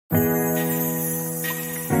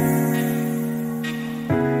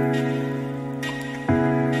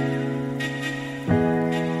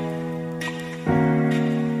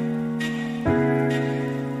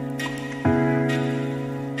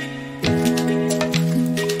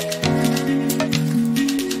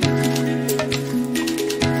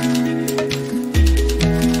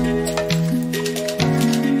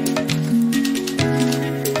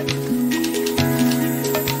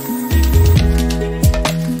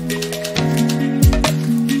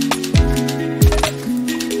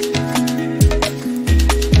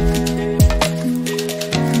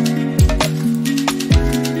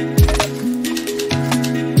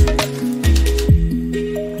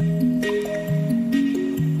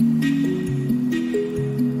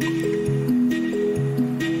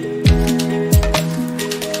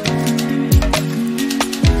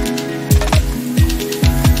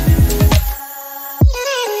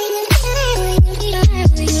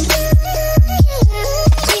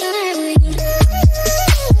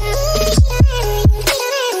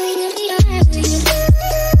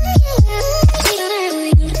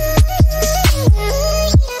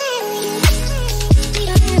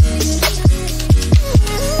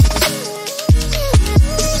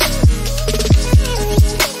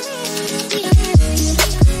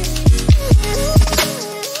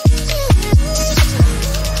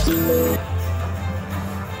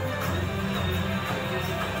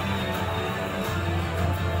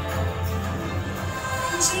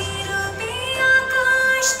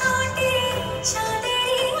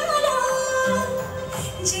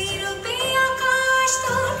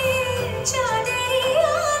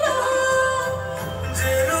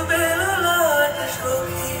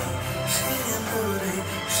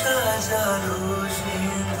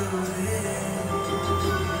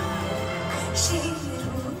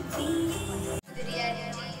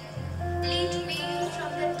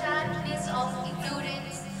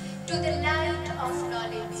to the light of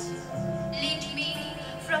knowledge. Lead me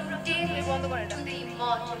from death to the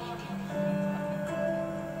immortal.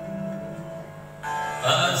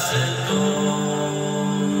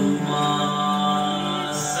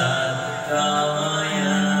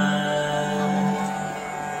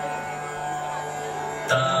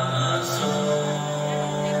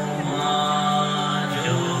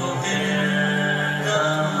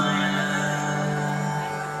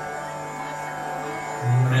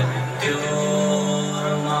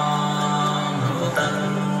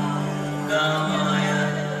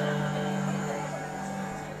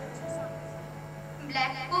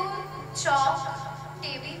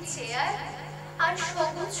 আর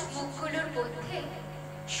সবুজ মুখগুলোর মধ্যে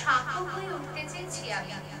শাখা হয়ে উঠতে চেয়েছি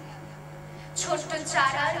আমি। ছোট্ট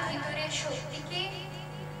চারার ভিতরের শক্তিকে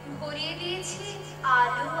ভরিয়ে দিয়েছি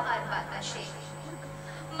আলো আর বাতাসে।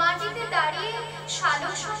 মাটিতে দাঁড়িয়ে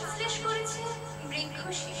শালক সংশ্লেষ করেছে বৃক্ষ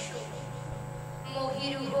শিশু।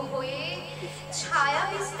 মহিরুহ হয়ে ছায়া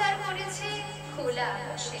বিস্তার করেছে খোলা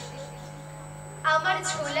আকাশে। আমার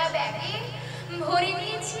ঝোলা ব্যাগে ভরে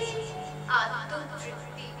নিয়েছি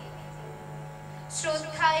আত্মতৃপ্তি।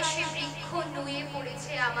 শ্রদ্ধায় সে বৃক্ষ নুয়ে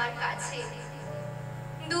পড়েছে আমার কাছে।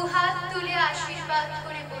 দুহাত তুলে আশীর্বাদ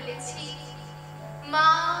করে বলেছি, মা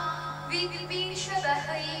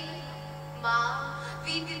বিদ্বিষবহৈ, মা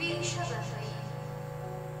বিদ্বিষবহৈ।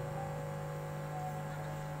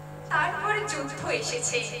 তারপর যুদ্ধ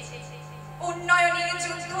এসেছে, উন্নয়নের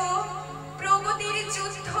যুদ্ধ, প্রগতির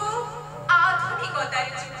যুদ্ধ, আধুনিকতার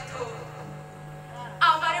যুদ্ধ।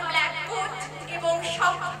 আমার ব্ল্যাকবোর্ড এবং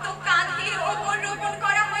শক্ত কাঁধের ওপর রোপণ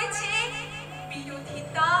করা হয়েছে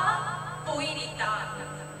বিরোধিতা, বৈরিতা।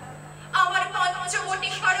 আমার পঞ্চবটি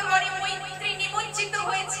সরোবরে মৈত্রী নিমজ্জিত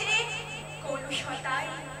হয়েছে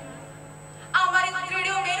কলুষতায়। আমার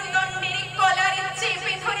দৃঢ় মেরুদণ্ডের কলার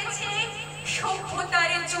চেপে ধরেছে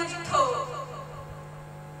সভ্যতার যুদ্ধ।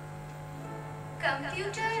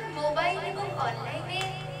 কম্পিউটার, মোবাইল এবং অনলাইনে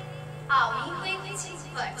আমি হয়ে গেছি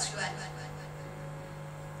ভার্চুয়াল।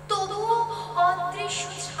 তবুও অদৃশ্য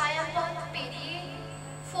ছায়াপথ পেরিয়ে,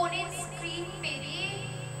 ফোনের স্ক্রিন পেরিয়ে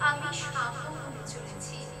আমি সাক্ষ্য হয়ে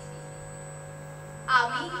চলেছি।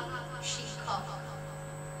 আমি শিক্ষক।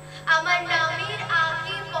 আমার নামের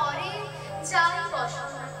আগে পরে যাই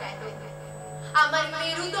বসানো কেন, আমার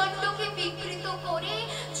মেরুদণ্ডকে বিকৃত করে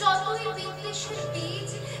যতই বিদ্বেষের বীজ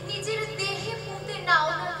নিজের দেহে পুঁতে নাও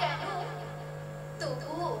না কেন,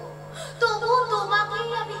 তবুও তোমাকেই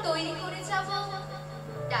আমি তৈরি করে যাব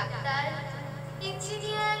ডাক্তার,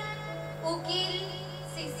 ইঞ্জিনিয়ার, উকিল,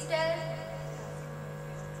 সিস্টার।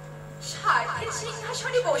 স্বার্থের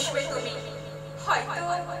সিংহাসনে বসবে তুমি, হয়তো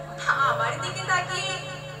আমার দিকে তাকিয়ে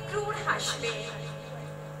ক্রূর হাসবে।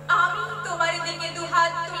 আমি তোমার দিকে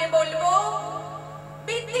দুহাত তুলে বলবো,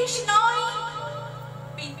 বিদ্বেষ নয়,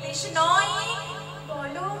 বিদ্বেষ নয়,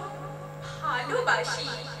 বলো ভালোবাসি।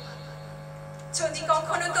 যদি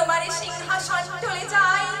কখনো তোমার সিংহাসন চলে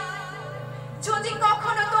যায়, যদি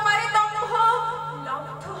কখনো তোমার দম্ভ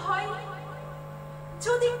লব্ধ হয়,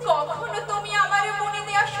 যদি কখনো তুমি আমার মনে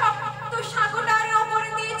দেয়া শক্ত সাগরার ওপর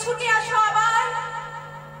দিয়ে ছুটে আসো, আবার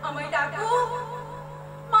আমায় ডাকো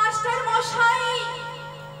মাস্টার মশাই।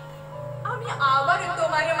 আমি আবার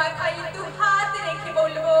তোমার মাথায় দুহাত রেখে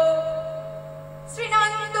বলবো,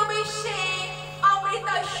 শ্রীনন্ত বিশ্বে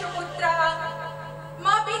অমৃতস্য পুত্রা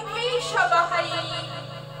মা বিদ্বেষবহৈ,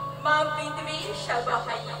 মা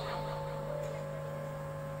বিদ্বেষবহৈ।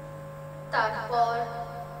 তারপর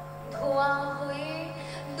ধোঁয়া হয়ে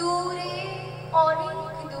দূরে, অনেক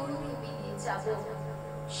দূরে বেরিয়ে যাব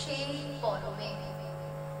সেই পরমে।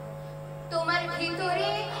 তোমার ভিতরে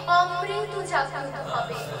অমৃত জাগ্রত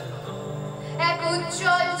হবে, এক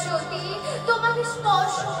উজ্জ্বল জ্যোতি তোমাকে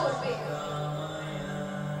স্পর্শ করবে।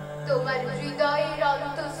 তোমার হৃদয়ের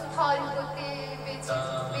অন্তঃস্থল হতে বেঁচে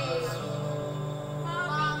উঠবে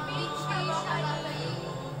মা বিদ্বেষবহৈ,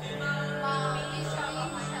 মা বিদ্বেষবহৈ।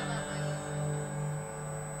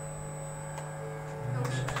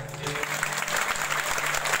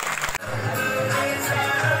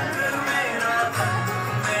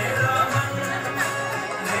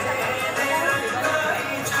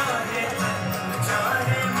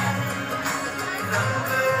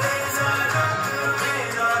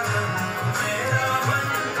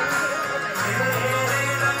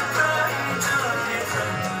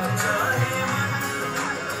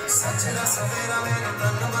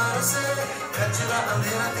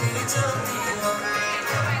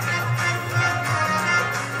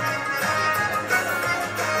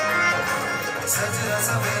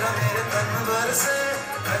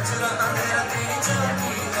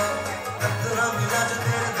 मिला जो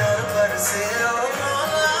तेरे दर पर से ओ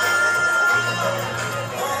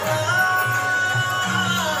मौला,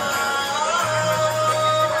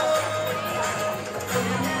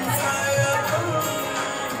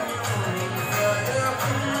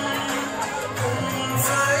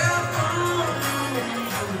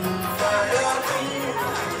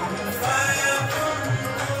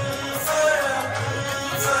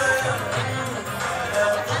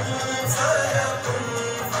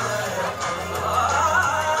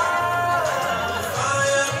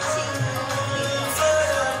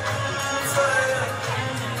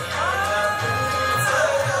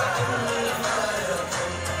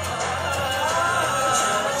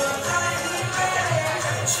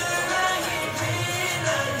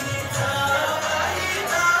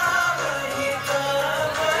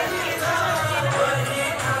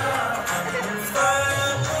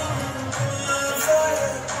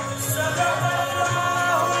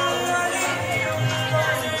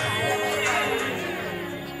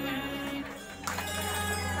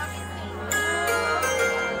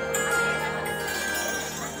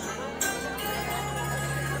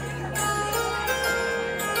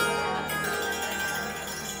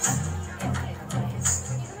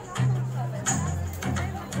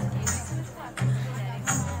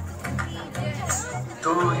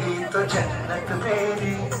 तो जन्नत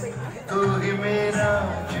मेरी, तू ही मेरा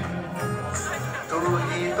जुनून, तू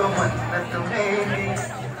ही तो मन्नत मेरी,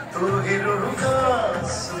 तू ही रूह का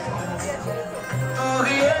सुकून, तू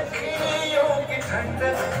ही अखियों की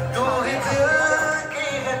ठंडक, तू ही दिल की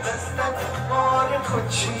है दस्तक। और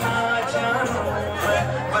कुछ ना जानूं मैं,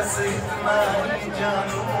 बस इतना ही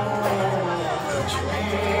जानूं, कुछ भी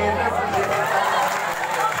रब देता है,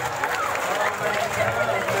 मैं क्या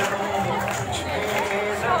करूं, कुछ भी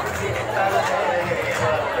रब देता है,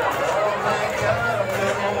 मैं क्या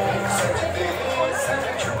करूं, सजदे सर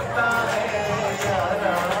झुकता है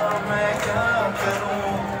यारा, मैं क्या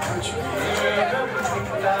करूं, कुछ भी रब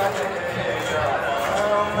देता है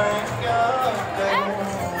यारा, मैं क्या करूं।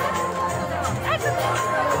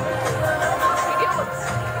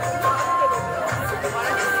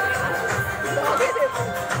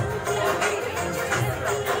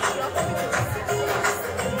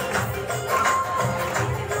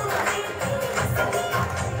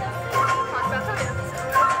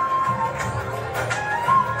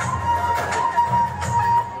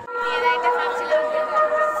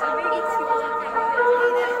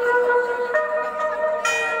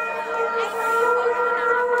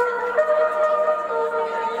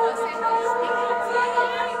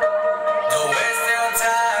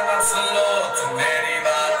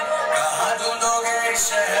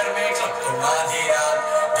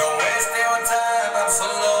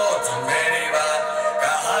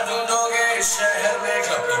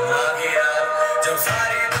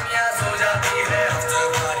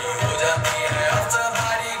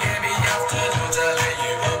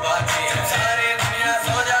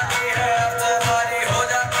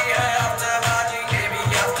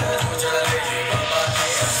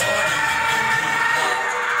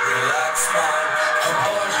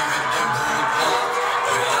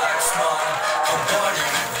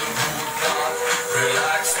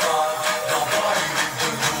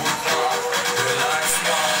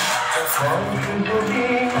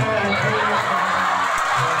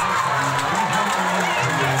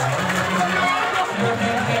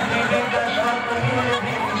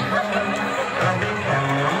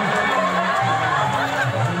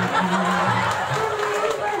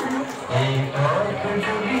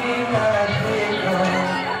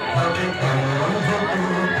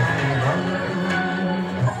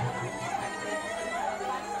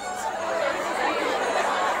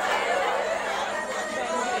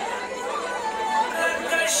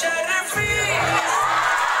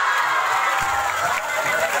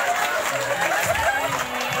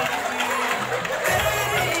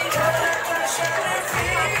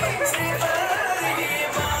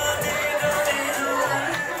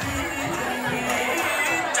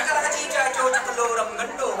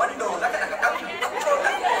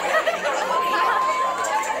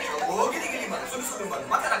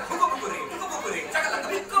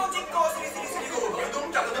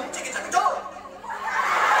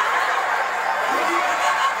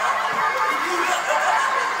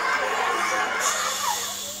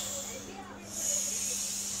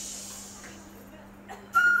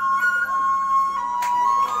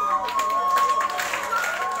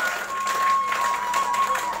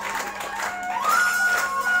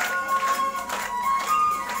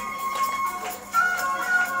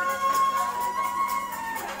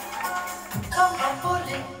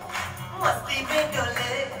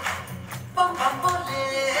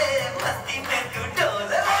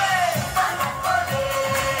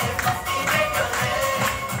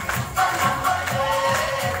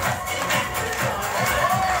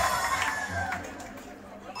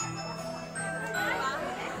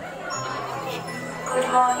 Good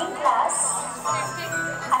morning class.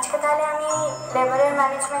 আজকে তাহলে আমি লেবারের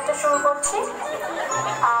ম্যানেজমেন্টটা শুরু করছি,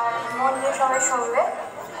 আর মন দিয়ে সবাই শুনবে,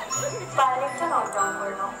 পারলে একটু নোট ডাউন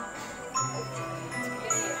করে নাও।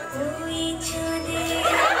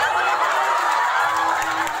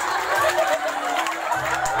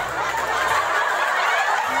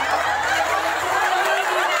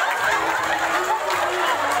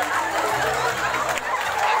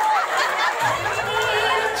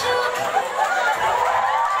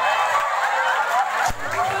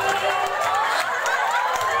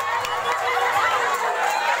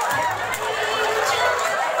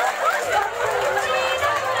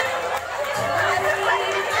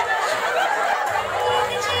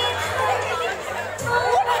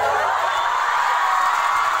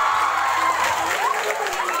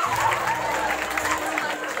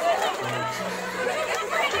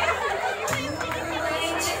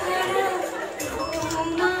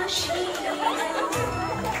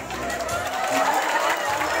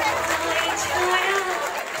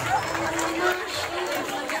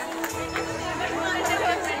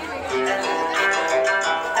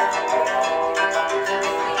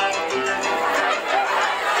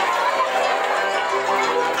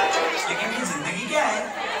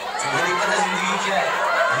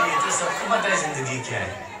 सबको पता है जिंदगी क्या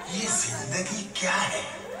है। ये जिंदगी क्या है?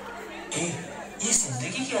 ये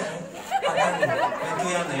जिंदगी क्या है? पता नहीं, मैं तो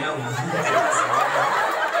यहाँ नया हूँ।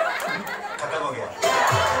 खत्म हो गया।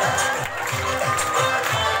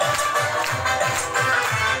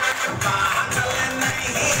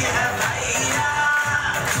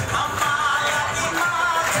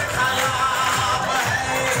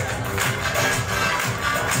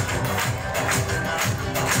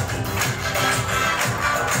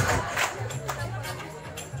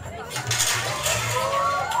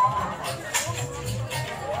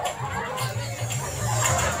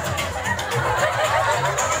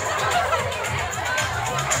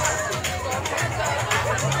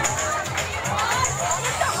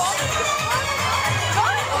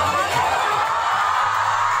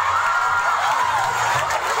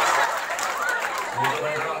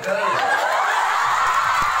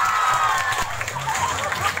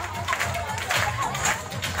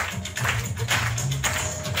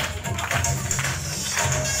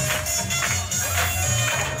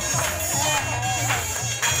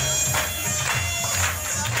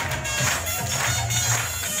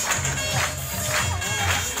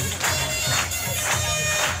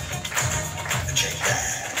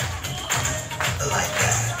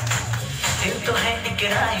 दिल तो है एक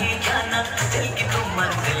राही जाना, दिल की तुम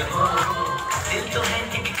मंजिल हो। दिल तो है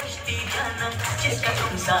एक कश्ती जाना, जिसका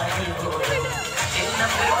तुम साहिल हो। दिल न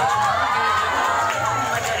फिर कुछ मांगे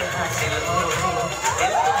मगर हासिल हो।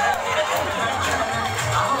 दिल तो है मेरा तन्हा जाना,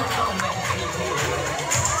 आओ तो महफिल हो।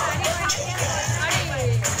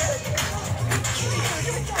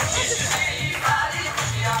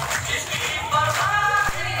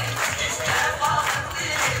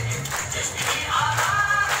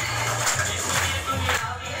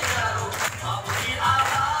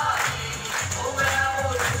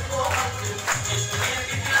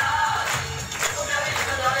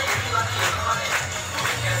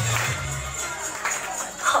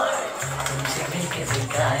 तुमसे मिलके दिल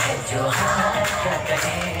का है जो हाल क्या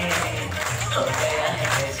कहें, हो गया है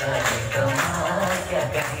ऐसा कमाल क्या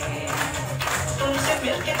कहें। तुमसे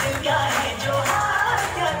मिलके दिल का है